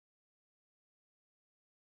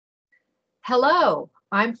Hello,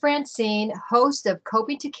 I'm Francine, host of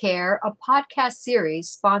Coping to Care, a podcast series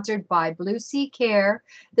sponsored by Blue Sea Care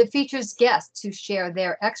that features guests who share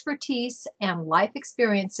their expertise and life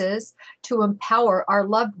experiences to empower our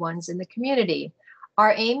loved ones in the community.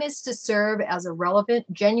 Our aim is to serve as a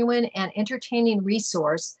relevant, genuine, and entertaining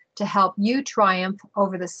resource to help you triumph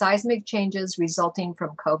over the seismic changes resulting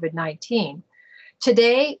from COVID-19.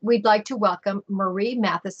 Today, we'd like to welcome Marie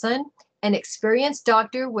Matheson, an experienced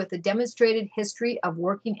doctor with a demonstrated history of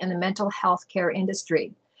working in the mental health care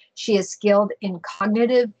industry. She is skilled in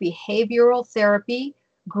cognitive behavioral therapy,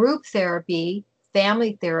 group therapy,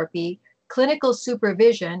 family therapy, clinical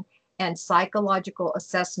supervision, and psychological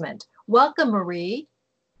assessment. Welcome, Marie.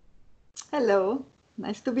 Hello,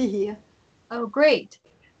 nice to be here. Oh, great.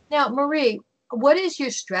 Now, Marie, what is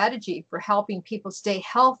your strategy for helping people stay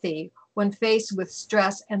healthy when faced with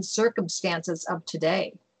stress and circumstances of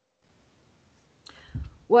today?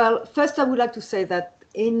 Well, first I would like to say that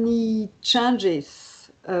any changes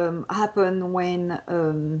happen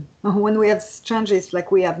when we have changes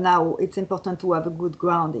like we have now. It's important to have a good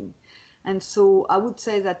grounding, and so I would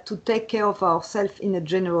say that to take care of ourselves in a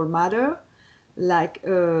general matter, like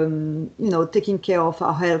taking care of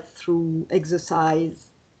our health through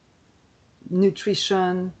exercise,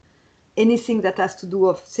 nutrition, anything that has to do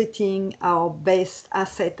with setting our best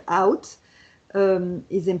asset out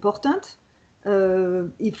is important.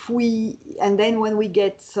 And then when we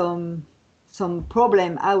get some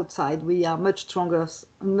problem outside, we are much stronger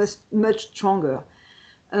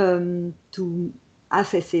to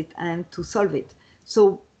assess it and to solve it.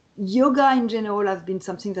 So yoga in general has been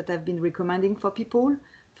something that I've been recommending for people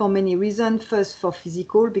for many reasons. First, for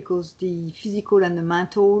physical, because the physical and the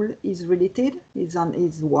mental is related,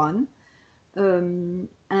 is one.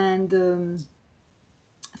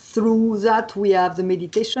 Through that, we have the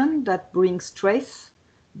meditation that brings stress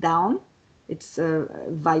down. It's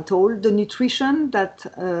vital. The nutrition that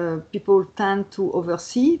people tend to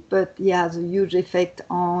oversee, but it has a huge effect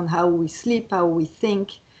on how we sleep, how we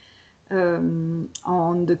think, on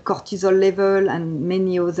the cortisol level and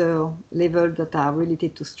many other levels that are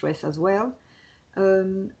related to stress as well.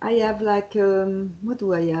 I have what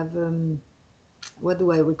do I have? What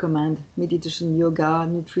do I recommend? Meditation, yoga,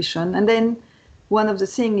 nutrition, and then one of the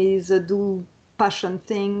things is do passion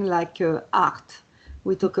thing like art.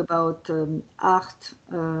 We talk about art,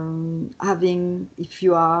 having, if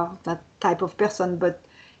you are that type of person, but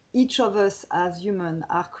each of us as humans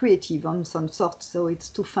are creative on some sort. So it's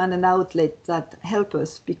to find an outlet that help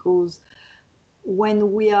us, because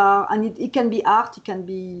when we are, and it can be art, it can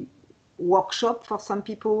be workshop for some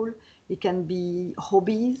people, it can be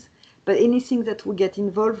hobbies. But anything that we get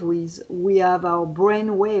involved with, we have our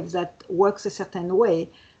brain wave that works a certain way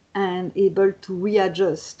and able to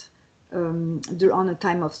readjust on a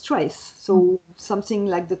time of stress. So something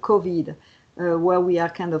like the COVID, where we are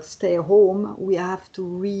kind of stay home, we have to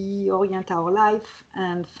reorient our life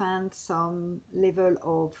and find some level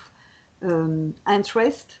of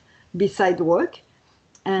interest beside work.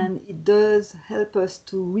 And it does help us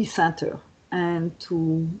to recenter and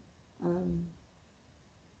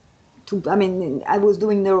I was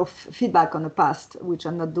doing neurofeedback on the past, which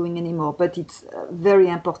I'm not doing anymore, but it's very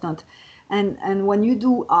important. And when you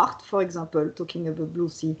do art, for example, talking about Blue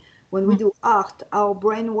Sea, when we do art, our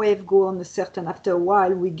brain wave go on a certain, after a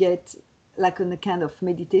while, we get like in a kind of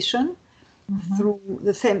meditation through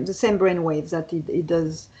the same brain waves that it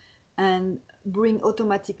does, and bring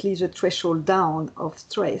automatically the threshold down of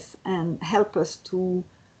stress and help us to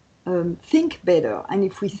think better. And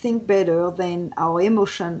if we think better, then our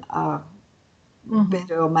emotions are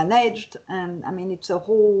better managed. And it's a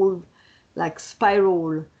whole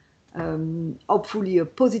spiral, hopefully a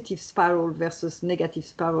positive spiral versus negative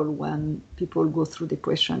spiral when people go through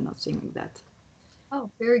depression or things like that.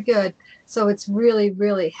 Oh, very good. So it's really,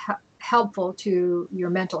 really helpful to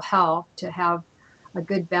your mental health to have a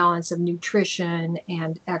good balance of nutrition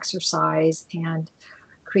and exercise and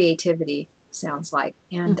creativity. Sounds like.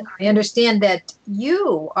 And I understand that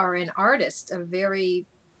you are an artist, a very,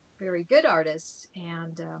 very good artist.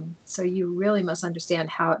 And so you really must understand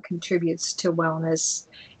how it contributes to wellness.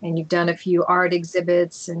 And you've done a few art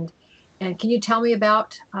exhibits. And can you tell me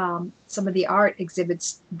about some of the art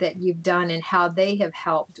exhibits that you've done and how they have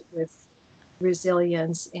helped with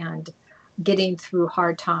resilience and getting through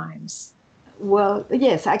hard times? Well,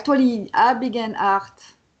 yes, actually, I began art.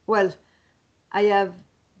 Well, I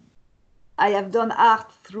have done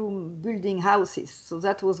art through building houses, so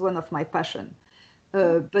that was one of my passion.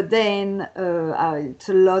 But then it's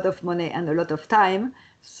a lot of money and a lot of time.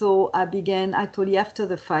 So I began actually after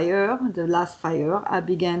the last fire, I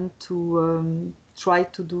began to try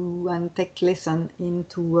to do and take lesson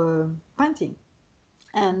into painting.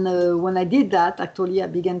 And when I did that, actually, I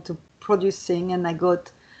began to producing, and I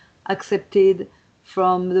got accepted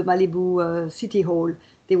from the Malibu City Hall.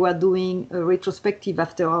 They were doing a retrospective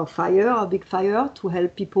after our big fire, to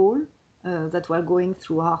help people that were going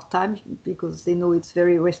through hard times, because they know it's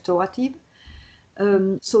very restorative.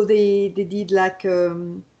 So they did like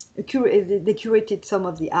they curated some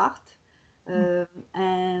of the art.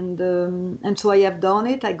 And so I have done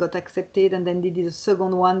it. I got accepted, and then they did a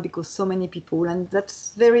second one because so many people, and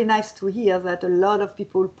that's very nice to hear that a lot of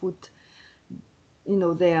people put,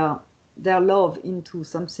 their love into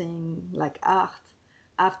something like art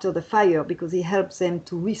after the fire, because it helps them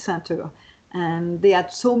to recenter. And they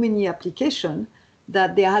had so many applications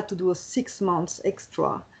that they had to do a 6 months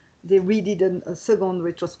extra. They redid a second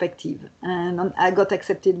retrospective, and I got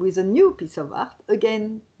accepted with a new piece of art.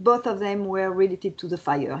 Again, both of them were related to the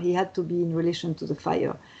fire. He had to be in relation to the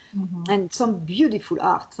fire. And some beautiful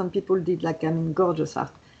art. Some people did gorgeous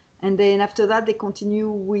art. And then after that, they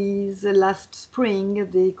continue with last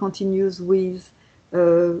spring. They continues with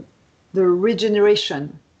the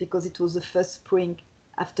regeneration, because it was the first spring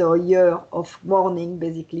after a year of mourning,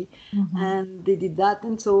 basically. And they did that,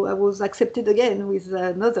 and so I was accepted again with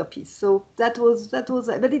another piece. So that was,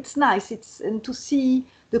 but it's nice. And to see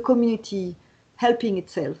the community helping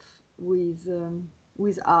itself with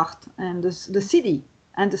art, and the city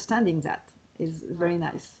understanding that is very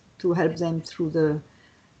nice, to help them through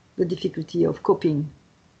the difficulty of coping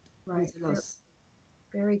with loss.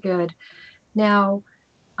 Very good. Now,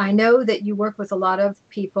 I know that you work with a lot of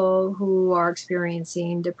people who are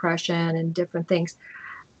experiencing depression and different things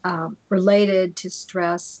related to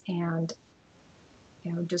stress and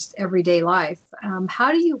just everyday life.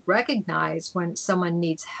 How do you recognize when someone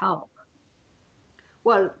needs help?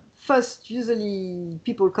 Well, first, usually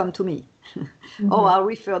people come to me or are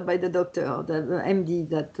referred by the doctor or the MD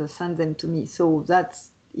that sends them to me. So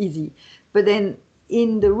that's easy. But then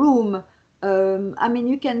in the room,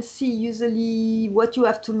 you can see usually what you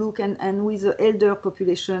have to look, and with the elder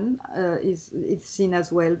population, it's seen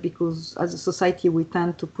as well, because as a society we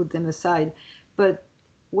tend to put them aside. But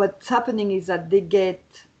what's happening is that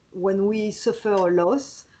when we suffer a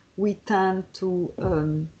loss, we tend to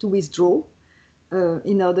withdraw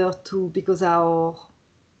in order to, because our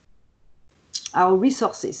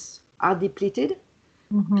resources are depleted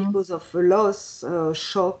because of a loss,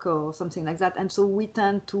 shock, or something like that. And so we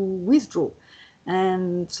tend to withdraw.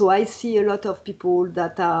 And so I see a lot of people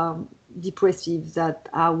that are depressive, that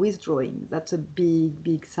are withdrawing. That's a big,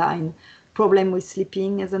 big sign. Problem with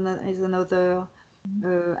sleeping is another.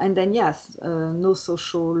 And then, yes, no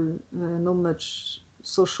much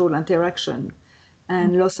social interaction,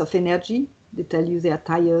 and loss of energy. They tell you they are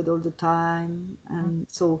tired all the time. And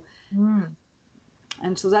so...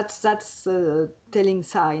 And so that's a telling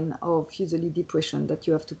sign of usually depression that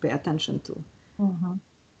you have to pay attention to.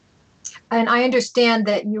 And I understand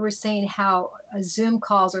that you were saying how Zoom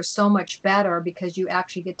calls are so much better because you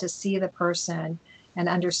actually get to see the person and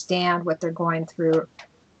understand what they're going through.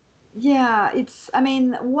 Yeah,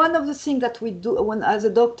 one of the things that we do as a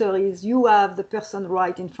doctor is you have the person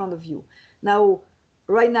right in front of you. Now,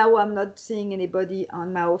 right now, I'm not seeing anybody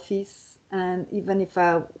on my office, and even if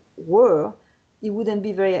I were, it wouldn't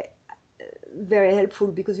be very, very helpful,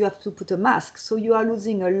 because you have to put a mask. So you are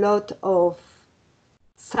losing a lot of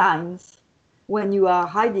signs when you are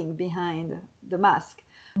hiding behind the mask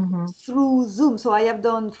through Zoom. So I have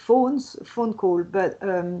done phone call, but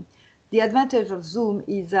the advantage of Zoom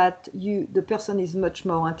is that the person is much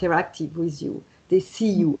more interactive with you. They see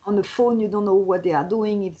you. On the phone, you don't know what they are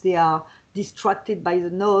doing, if they are distracted by the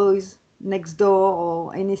noise next door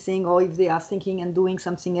or anything, or if they are thinking and doing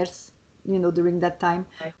something else, during that time.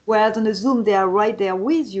 Right. Whereas on the Zoom, they are right there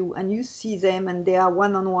with you, and you see them, and they are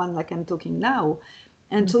one-on-one, like I'm talking now.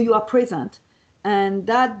 And so you are present. And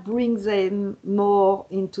that brings them more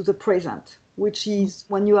into the present, which is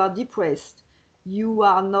when you are depressed, you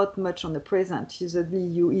are not much on the present. Usually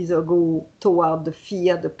you either go toward the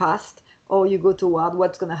fear, the past, or you go toward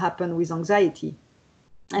what's going to happen with anxiety.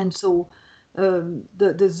 And so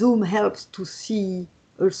the Zoom helps to see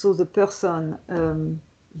also the person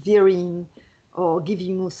veering or giving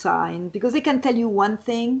you a sign, because they can tell you one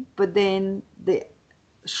thing, but then they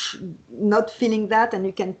not feeling that, and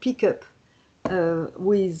you can pick up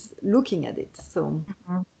with looking at it. So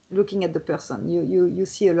looking at the person, you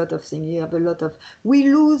see a lot of things. You have a lot of, we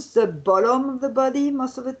lose the bottom of the body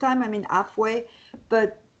most of the time, halfway,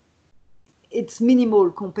 but it's minimal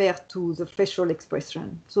compared to the facial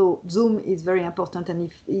expression. So Zoom is very important, and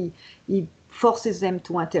if he forces them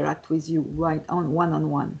to interact with you right on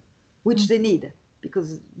one-on-one, which they need.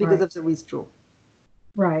 because Right. of the withdrawal.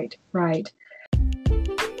 Right. Right.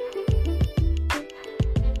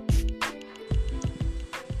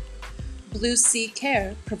 Blue Sea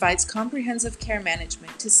Care provides comprehensive care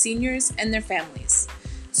management to seniors and their families.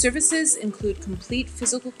 Services include complete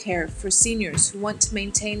physical care for seniors who want to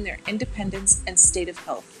maintain their independence and state of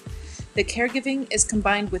health. The caregiving is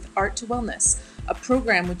combined with Art to Wellness, a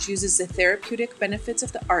program which uses the therapeutic benefits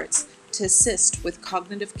of the arts to assist with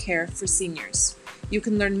cognitive care for seniors. You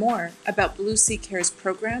can learn more about Blue Sea Care's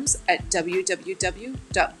programs at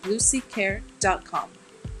www.blueseacare.com.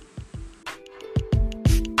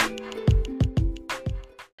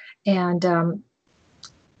 And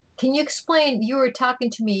can you explain? You were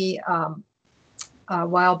talking to me a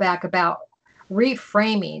while back about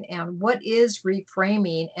reframing and what is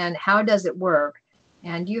reframing and how does it work?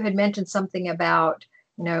 And you had mentioned something about,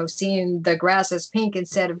 seeing the grass as pink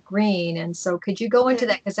instead of green. And so could you go into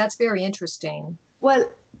that? Because that's very interesting.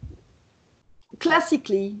 Well,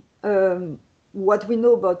 classically, what we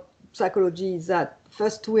know about psychology is that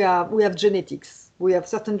first we have genetics. We have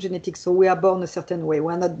certain genetics, so we are born a certain way.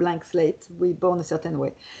 We're not blank slate. We're born a certain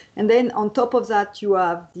way, and then on top of that, you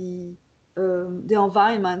have the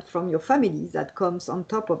environment from your family that comes on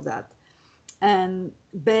top of that, and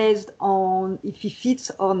based on if it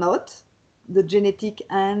fits or not, the genetic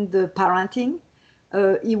and the parenting,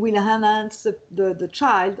 it will enhance the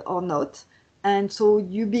child or not. And so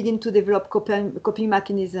you begin to develop coping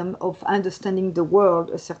mechanism of understanding the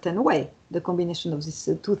world a certain way, the combination of these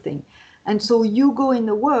two things. And so you go in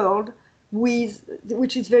the world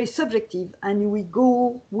which is very subjective, and we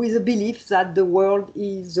go with a belief that the world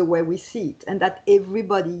is the way we see it, and that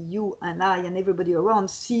everybody, you and I and everybody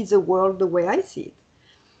around, sees the world the way I see it.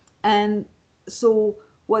 And so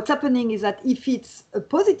what's happening is that if it's a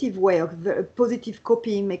positive way, of a positive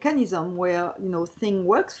coping mechanism where thing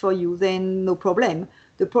works for you, then no problem.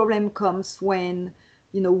 The problem comes when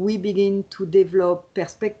we begin to develop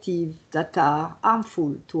perspectives that are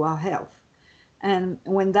harmful to our health. And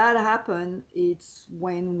when that happens, it's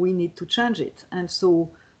when we need to change it. And so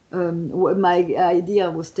my idea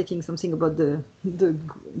was taking something about the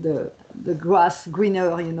grass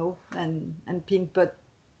greener, and pink, but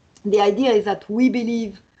the idea is that we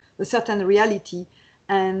believe a certain reality,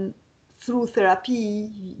 and through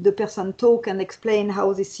therapy, the person talk and explain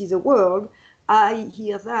how they see the world. I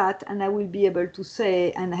hear that, and I will be able to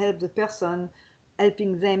say and help the person,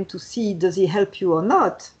 helping them to see, does he help you or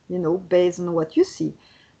not, based on what you see,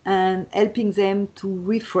 and helping them to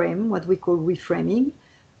reframe, what we call reframing,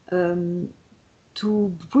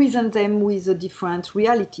 to present them with a different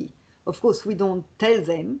reality. Of course, we don't tell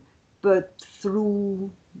them, but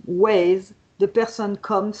through ways the person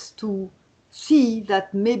comes to see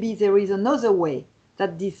that maybe there is another way,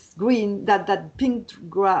 that this green, that pink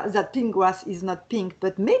grass is not pink,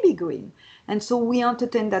 but maybe green. And so we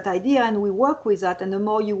entertain that idea and we work with that. And the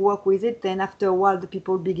more you work with it, then after a while, the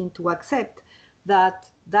people begin to accept that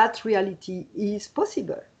that reality is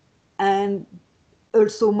possible and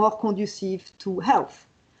also more conducive to health,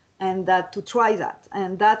 and that to try that.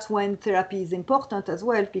 And that's when therapy is important as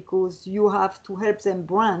well, because you have to help them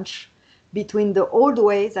branch between the old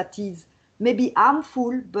way that is maybe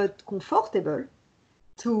harmful but comfortable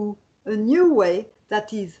to a new way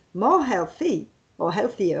that is more healthy, or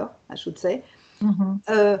healthier, I should say,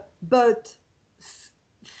 but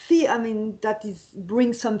fear, that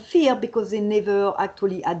brings some fear because they never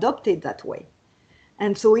actually adopted that way.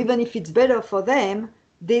 And so even if it's better for them,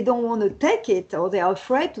 they don't want to take it, or they are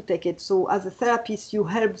afraid to take it. So as a therapist, you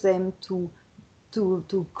help them to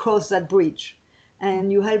cross that bridge,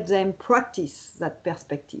 and you help them practice that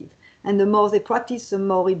perspective. And the more they practice, the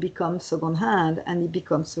more it becomes secondhand, and it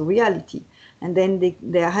becomes a reality. And then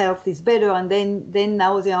their health is better, and then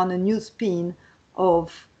now they're on a new spin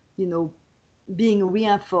of being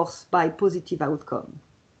reinforced by positive outcome.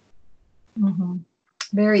 Mm-hmm.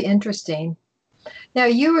 Very interesting. Now,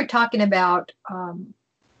 you were talking about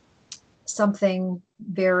something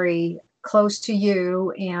very close to you,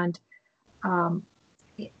 and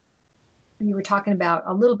you were talking about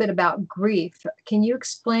a little bit about grief. Can you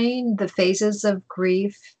explain the phases of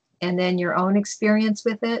grief and then your own experience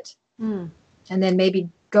with it? And then maybe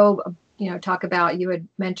go, talk about, you had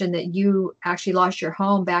mentioned that you actually lost your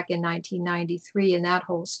home back in 1993 and that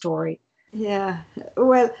whole story. Yeah,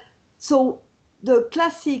 well, so the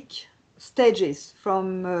classic stages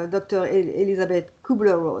from Dr. Elizabeth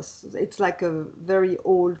Kubler-Ross, it's like a very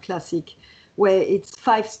old classic where it's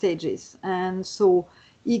 5 stages. And so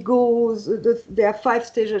it goes, there are 5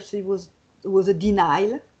 stages. It was a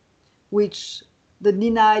denial, which The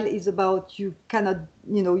denial is about you cannot,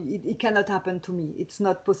 it cannot happen to me. It's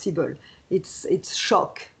not possible. It's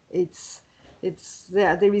shock. It's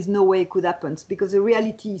there is no way it could happen because the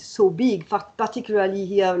reality is so big, particularly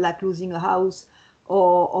here, like losing a house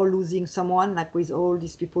or losing someone, like with all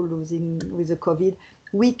these people losing with the COVID.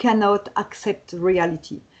 We cannot accept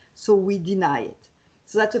reality, so we deny it.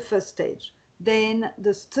 So that's the first stage. Then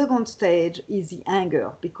the second stage is the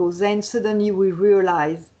anger, because then suddenly we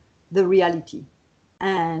realize the reality,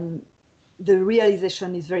 and the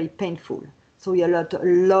realization is very painful. So you have a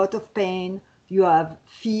lot of pain. You have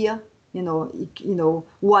fear.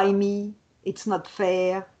 Why me? It's not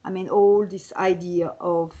fair. I mean, all this idea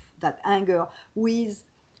of that anger with.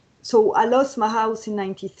 So I lost my house in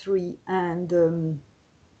 '93, and the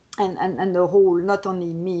whole, not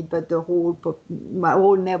only me, but my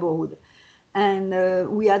whole neighborhood. And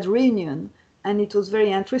we had reunion, and it was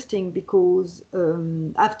very interesting because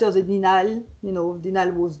after the denial,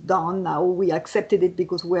 denial was done. Now we accepted it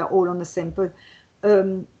because we're all on the same page.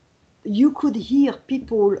 You could hear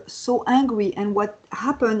people so angry, and what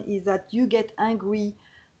happened is that you get angry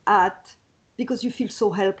because you feel so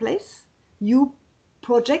helpless. You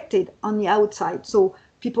projected on the outside. So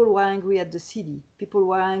people were angry at the city. People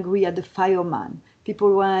were angry at the fireman.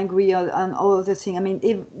 People were angry on all other things. I mean,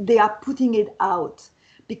 if they are putting it out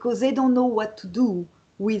because they don't know what to do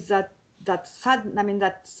with that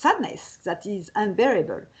sadness that is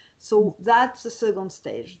unbearable. So that's the second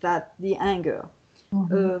stage, that the anger.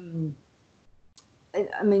 Mm-hmm.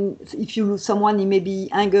 I mean, if you lose someone, it may be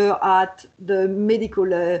anger at the medical,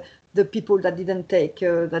 the people that didn't take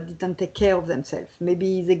care of themselves.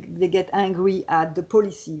 Maybe they get angry at the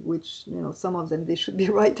policy, which some of them they should be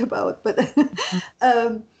right about. But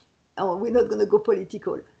we're not going to go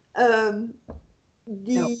political.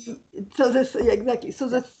 Exactly. So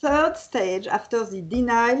the third stage after the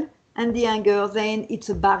denial and the anger, then it's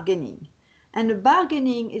a bargaining, and the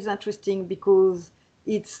bargaining is interesting because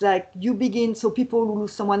it's like you begin. So people who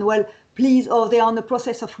lose someone, well, please, or they are in the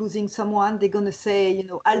process of losing someone, they're going to say,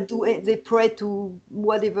 I'll do it. They pray to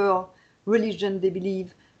whatever religion they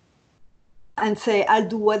believe and say, I'll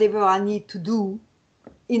do whatever I need to do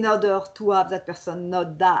in order to have that person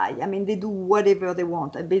not die. I mean, they do whatever they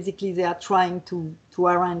want, and basically they are trying to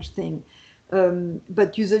arrange things.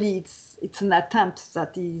 But usually it's an attempt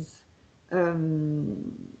that is,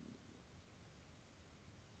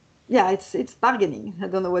 it's bargaining. I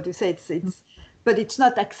don't know what to say. But it's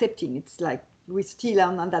not accepting. It's like we're still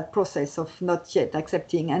on that process of not yet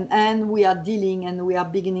accepting, and we are dealing, and we are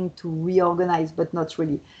beginning to reorganize, but not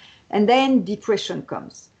really. And then depression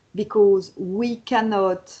comes because we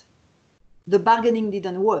cannot. The bargaining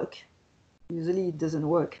didn't work. Usually it doesn't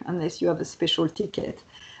work unless you have a special ticket.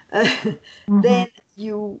 Then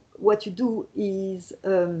what you do is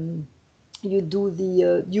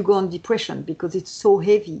you go on depression because it's so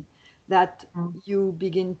heavy that you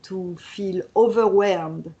begin to feel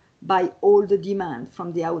overwhelmed by all the demand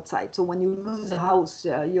from the outside. So when you lose a house,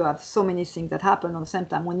 you have so many things that happen at the same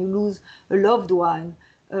time. When you lose a loved one,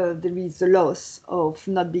 there is the loss of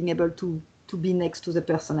not being able to be next to the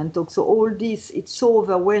person and talk. So all this, it's so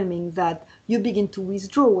overwhelming that you begin to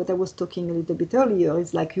withdraw. What I was talking a little bit earlier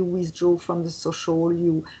is like you withdraw from the social,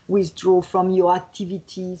 you withdraw from your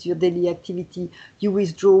activities, your daily activity, you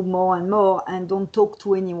withdraw more and more and don't talk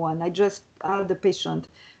to anyone. I just had the patient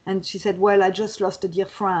and she said, well, I just lost a dear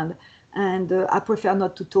friend and I prefer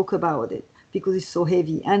not to talk about it because it's so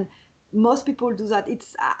heavy. And most people do that.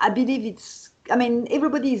 I believe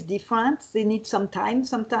everybody is different. They need some time,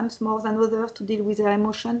 sometimes more than others, to deal with their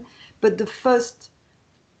emotion. But the first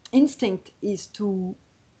instinct is to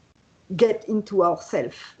get into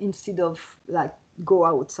ourselves instead of like go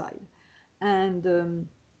outside. And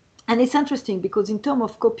it's interesting because in terms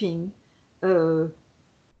of coping, one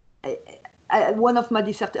of my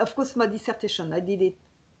my dissertation, I did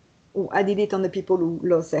it on the people who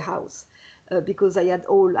lost their house. Because I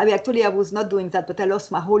was not doing that, but I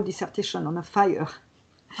lost my whole dissertation on a fire.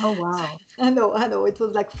 Oh, wow. I know. It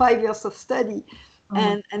was like 5 years of study.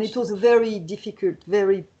 And it was a very difficult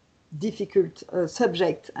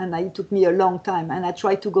subject. And it took me a long time. And I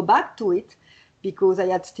tried to go back to it because I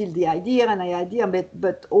had still the idea,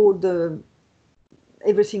 but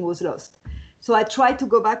everything was lost. So I tried to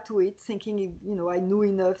go back to it thinking, I knew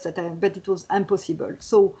enough but it was impossible.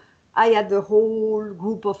 So I had the whole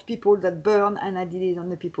group of people that burn, and I did it on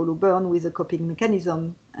the people who burn with a coping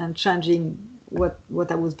mechanism and changing what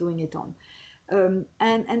I was doing it on.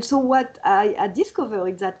 And so what I discovered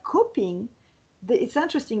is that coping, it's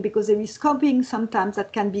interesting because there is coping sometimes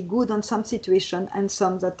that can be good on some situation and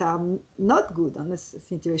some that are not good on this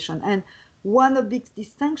situation. And one of the big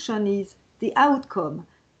distinction is the outcome.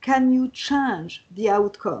 Can you change the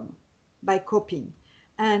outcome by coping?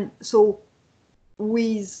 And so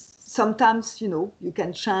with sometimes, you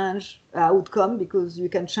can change outcome because you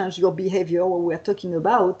can change your behavior, what we're talking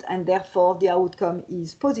about, and therefore the outcome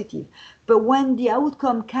is positive. But when the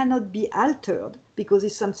outcome cannot be altered because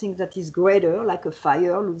it's something that is greater, like a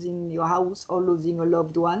fire, losing your house or losing a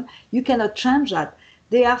loved one, you cannot change that.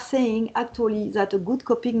 They are saying actually that a good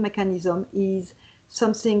coping mechanism is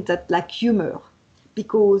something that like humor,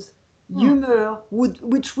 because humor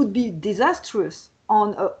which would be disastrous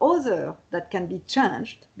on a other that can be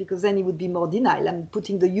changed, because then it would be more denial. I'm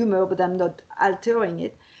putting the humor, but I'm not altering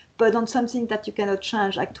it. But on something that you cannot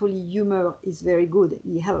change, actually humor is very good.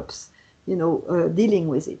 It helps, dealing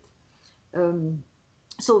with it.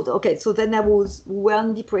 So then we were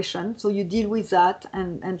in depression. So you deal with that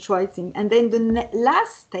and try things. And then the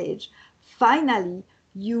last stage, finally,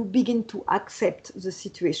 you begin to accept the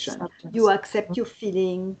situation. You accept your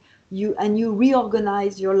feeling, you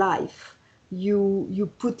reorganize your life.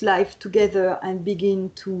 You put life together and begin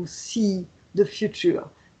to see the future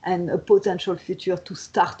and a potential future to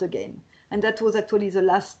start again. And that was actually the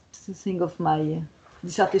last thing of my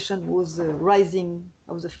dissertation, was rising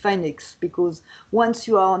of the phoenix, because once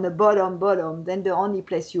you are on the bottom, then the only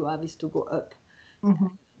place you have is to go up. Mm-hmm.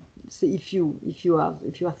 So if you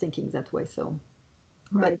are thinking that way, so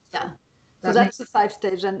right. But yeah. So that's the 5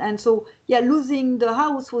 stage. And so, losing the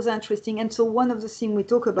house was interesting. And so one of the things we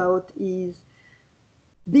talk about is,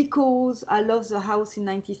 because I lost the house in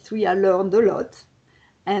 93, I learned a lot.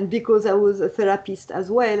 And because I was a therapist as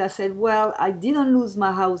well, I said, well, I didn't lose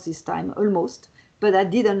my house this time, almost, but I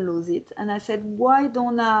didn't lose it. And I said, why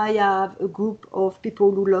don't I have a group of people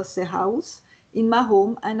who lost their house in my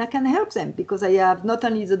home, and I can help them, because I have not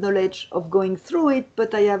only the knowledge of going through it,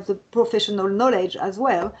 but I have the professional knowledge as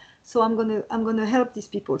well. So I'm gonna help these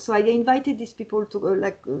people. So I invited these people to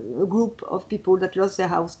a group of people that lost their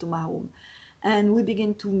house to my home, and we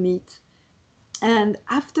began to meet. And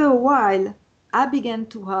after a while, I began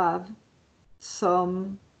to have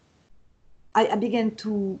I began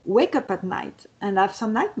to wake up at night and have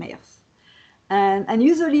some nightmares. And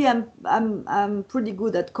usually I'm pretty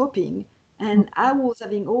good at coping. And I was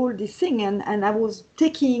having all this thing, and I was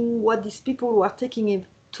taking what these people were taking it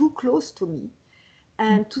too close to me.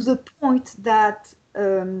 And to the point that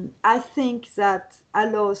I think that I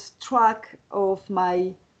lost track of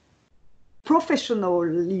my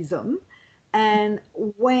professionalism and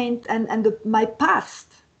my past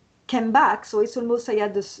came back. So it's almost, I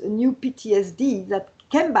had this new PTSD that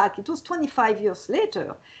came back. It was 25 years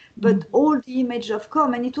later, but all the image of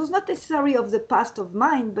come, and it was not necessarily of the past of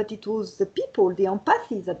mine, but it was the people, the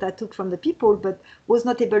empathy that I took from the people, but was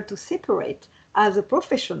not able to separate as a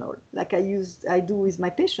professional, like I do with my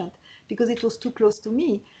patient, because it was too close to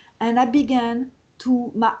me. And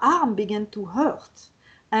my arm began to hurt.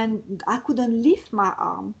 And I couldn't lift my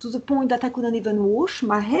arm, to the point that I couldn't even wash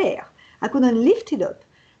my hair. I couldn't lift it up.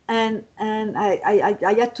 And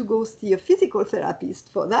I had to go see a physical therapist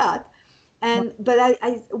for that. But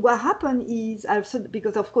what happened is,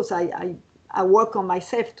 because of course I work on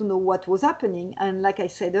myself to know what was happening. And like I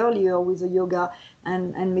said earlier, with the yoga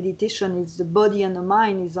and meditation, it's the body and the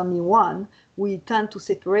mind is only one. We tend to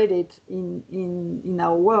separate it in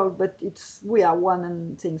our world, but we are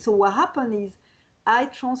one thing. So what happened is, I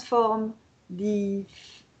transform the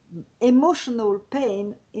emotional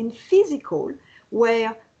pain in physical,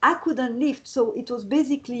 where I couldn't lift. So it was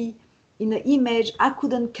basically, in the image, I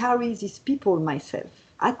couldn't carry these people myself.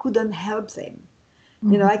 I couldn't help them.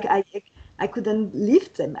 I couldn't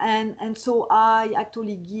lift them. And so I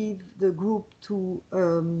actually give the group to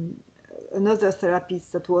another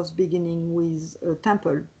therapist that was beginning with a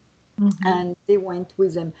temple. And they went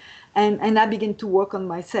with them. And I began to work on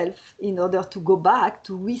myself in order to go back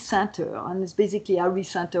to recenter. And it's basically I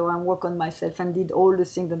recenter and work on myself and did all the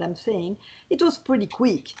things that I'm saying. It was pretty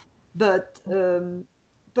quick, but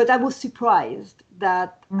I was surprised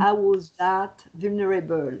that I was that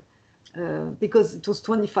vulnerable, because it was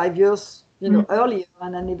 25 years earlier,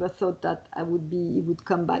 and I never thought that it would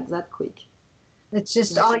come back that quick. It's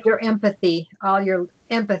just all your empathy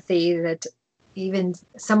that even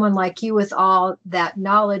someone like you with all that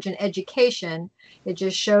knowledge and education, it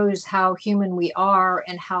just shows how human we are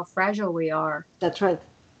and how fragile we are. That's right.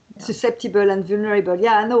 Yeah. Susceptible and vulnerable.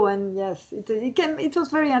 Yeah, I know. And yes, it was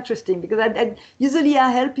very interesting, because I usually I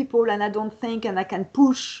help people and I don't think, and I can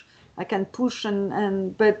push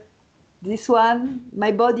but this one,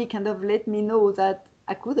 my body kind of let me know that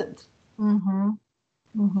I couldn't.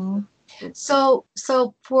 So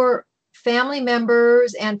for family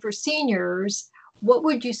members and for seniors, what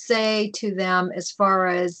would you say to them as far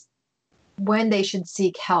as when they should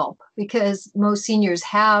seek help, because most seniors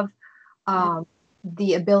have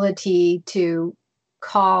the ability to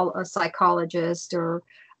call a psychologist or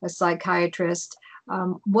a psychiatrist.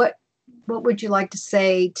 What would you like to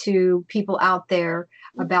say to people out there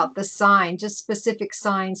about the sign, just specific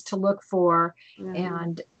signs to look for,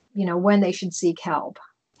 and when they should seek help?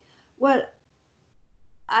 Well,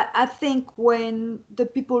 I think when the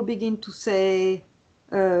people begin to say,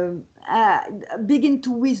 begin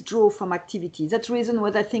to withdraw from activities. That's the reason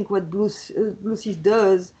what I think what Bluesy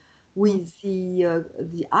does with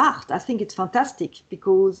the art. I think it's fantastic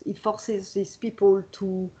because it forces these people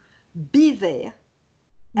to be there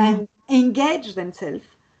and engage themselves,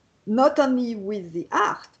 not only with the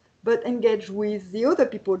art, but engage with the other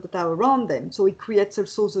people that are around them. So it creates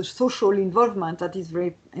also the social involvement that is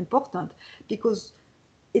very important, because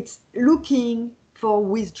it's looking for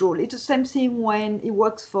withdrawal. It's the same thing when it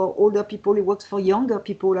works for older people, it works for younger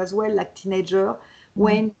people as well, like teenagers,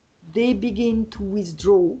 when they begin to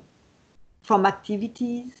withdraw from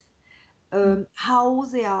activities, how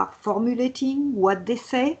they are formulating what they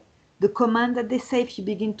say, the command that they say. If you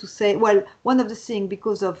begin to say, well, one of the things,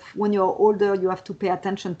 because of when you're older, you have to pay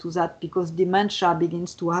attention to that because dementia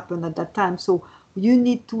begins to happen at that time. So you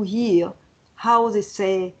need to hear how they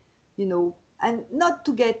say, and not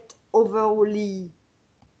to get overly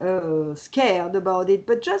scared about it,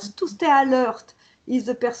 but just to stay alert. Is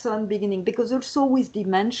the person beginning? Because also with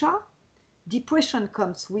dementia, depression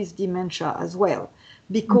comes with dementia as well.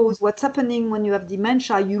 Because what's happening when you have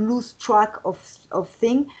dementia, you lose track of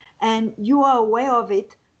things, and you are aware of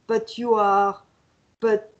it, but you are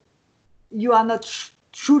not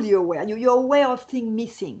truly aware. You're aware of things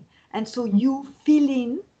missing, and so you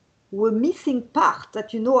feeling the missing part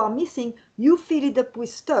that are missing. You fill it up with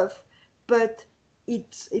stuff, but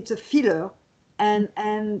it's a filler,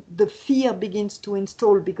 and the fear begins to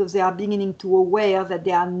install because they are beginning to aware that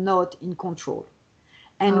they are not in control.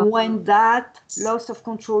 And when that loss of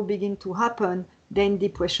control begins to happen, then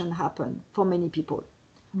depression happens for many people.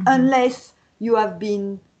 Unless you have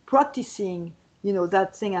been practicing,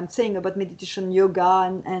 that thing I'm saying about meditation,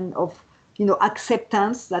 yoga, and of,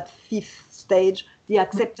 acceptance, that fifth stage, the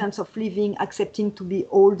acceptance of living, accepting to be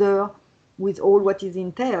older with all what it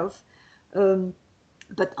entails.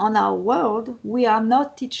 But on our world, we are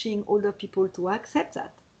not teaching older people to accept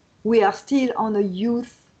that. We are still on a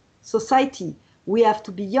youth society. We have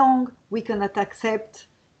to be young. We cannot accept,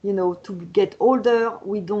 to get older.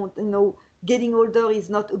 We don't, getting older is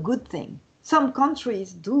not a good thing. Some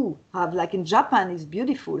countries do have, like in Japan, it's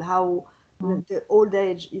beautiful how the old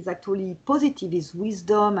age is actually positive, is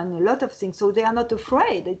wisdom and a lot of things. So they are not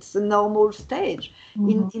afraid. It's a normal stage.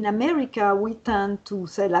 In America, we tend to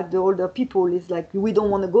say, like, the older people is like, we don't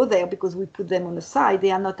want to go there because we put them on the side. They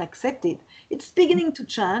are not accepted. It's beginning to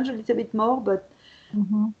change a little bit more, but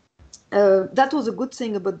that was a good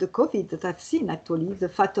thing about the COVID that I've seen, actually, the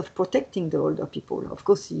fact of protecting the older people. Of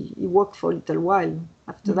course, he worked for a little while.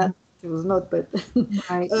 After that, it was not, but...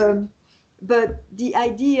 Right. But the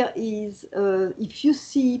idea is, if you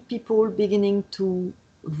see people beginning to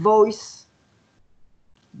voice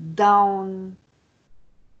down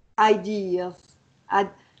ideas,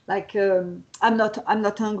 like I'm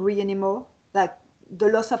not hungry anymore. Like the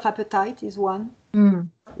loss of appetite is one,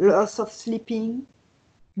 loss of sleeping,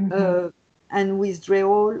 and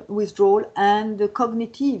withdrawal, and the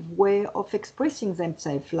cognitive way of expressing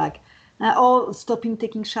themselves, like or stopping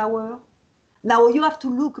taking shower. Now you have to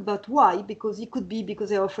look about why, because it could be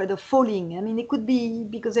because they're afraid of falling. I mean, it could be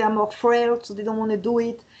because they are more frail, so they don't want to do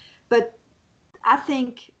it. But I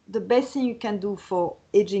think the best thing you can do for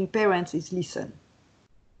aging parents is listen.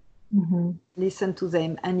 Listen to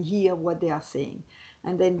them and hear what they are saying.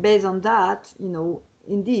 And then based on that,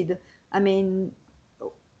 indeed,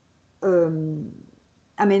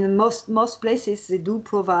 most places, they do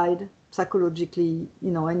provide psychologically,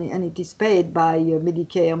 and it is paid by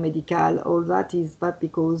Medicare, Medical, all that is, but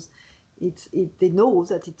because they know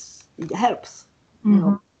that it helps,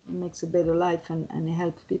 it makes a better life and it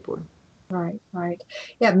helps people. Right.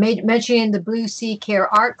 Yeah, mentioning the Blue Sea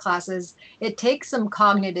Care art classes, it takes some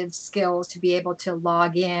cognitive skills to be able to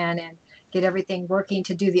log in and get everything working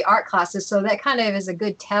to do the art classes. So that kind of is a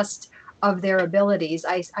good test of their abilities.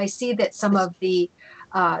 I see that some of the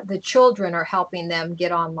children are helping them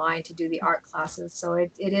get online to do the art classes. So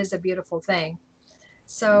it is a beautiful thing.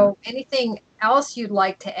 So anything else you'd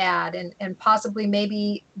like to add, and possibly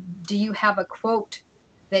maybe do you have a quote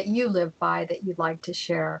that you live by that you'd like to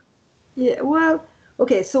share? Yeah, well,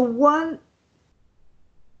 okay. So one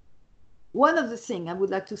of the things I would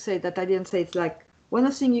like to say that I didn't say, it's like one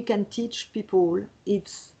of the things you can teach people,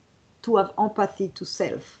 it's to have empathy to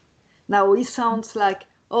self. Now it sounds like,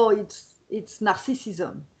 oh, it's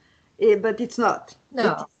narcissism, but it's not.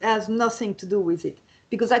 No. It has nothing to do with it,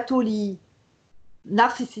 because actually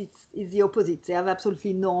narcissists is the opposite. They have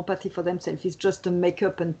absolutely no empathy for themselves. It's just a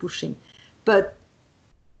makeup and pushing. But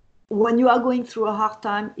when you are going through a hard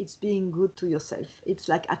time, it's being good to yourself. It's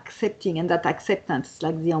like accepting, and that acceptance,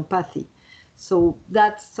 like the empathy. So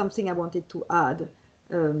that's something I wanted to add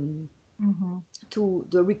to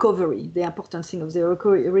the recovery, the important thing of the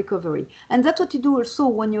recovery. And that's what you do also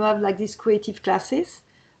when you have like these creative classes,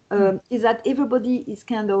 is that everybody is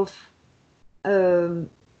kind of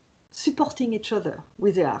supporting each other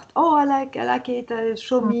with the art. Oh, I like it,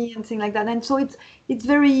 show me, and things like that. And so it's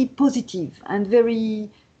very positive and very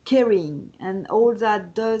caring, and all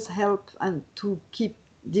that does help and to keep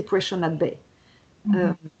depression at bay.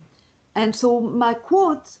 And so my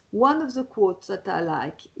quote, one of the quotes that I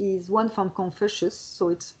like is one from Confucius, so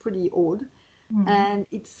it's pretty old. And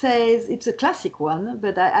it says, it's a classic one,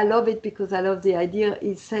 but I love it because I love the idea.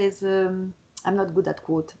 It says, I'm not good at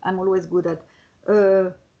quote. I'm always good at...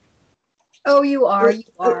 oh, you are. You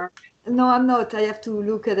are. No, I'm not. I have to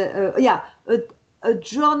look at it. A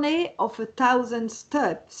journey of 1,000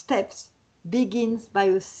 steps begins by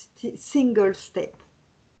a single step.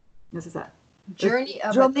 This is that. Journey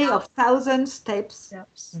of 1,000 steps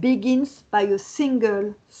begins by a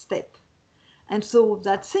single step. And so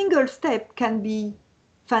that single step can be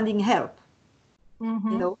finding help,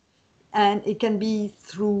 you know, and it can be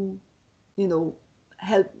through, you know,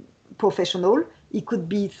 help professional. It could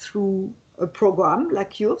be through a program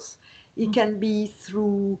like yours. It can be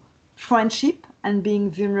through friendship and being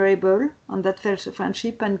vulnerable on that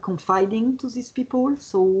friendship and confiding to these people.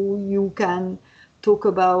 So you can talk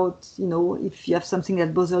about, you know, if you have something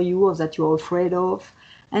that bothers you or that you're afraid of.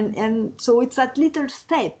 And so it's that little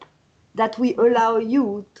step that we allow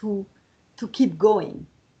you to keep going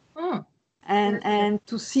and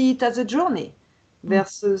to see it as a journey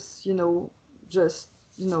versus, you know, just,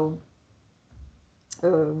 you know,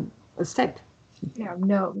 a step.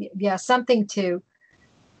 Yeah, something to,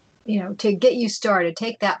 you know, to get you started.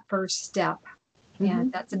 Take that first step.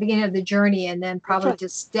 And that's the beginning of the journey. And then probably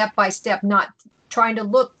just step by step, not trying to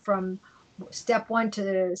look from step 1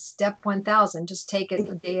 to step 1,000. Just take it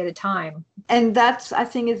a day at a time. And that's, I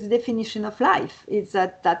think, is the definition of life. Is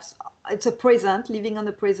that it's a present, living on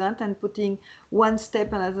the present, and putting one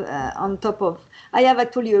step on top of. I have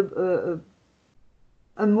actually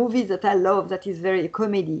a movie that I love that is very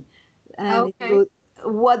comedy, and it goes,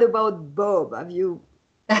 "What about Bob?" Have you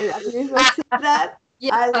seen that?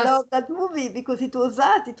 Yes. I love that movie because it was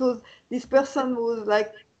this person was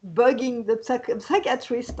like bugging the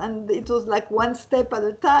psychiatrist, and it was like one step at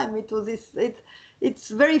a time. It was it's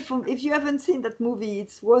very fun. If you haven't seen that movie,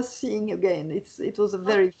 it's worth seeing again. It was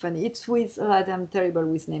very funny. It's with I'm terrible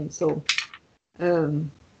with names, so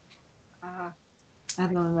I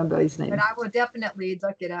don't remember his name. But I will definitely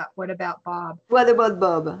look it up. What about Bob? What about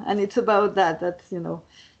Bob? And it's about that, you know,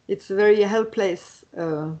 it's a very helpless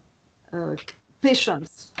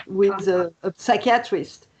patients with a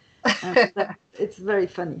psychiatrist. It's very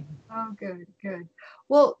funny. Oh, good.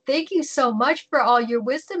 Well, thank you so much for all your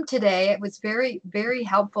wisdom today. It was very, very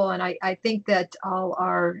helpful. And I think that all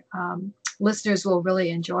our listeners will really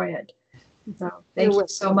enjoy it. So thank you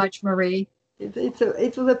so much, Marie.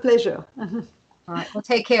 It was a pleasure. All right. Well,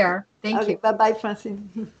 take care. Thank you. Bye-bye,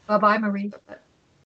 Francine. Bye-bye, Marie. Bye-bye.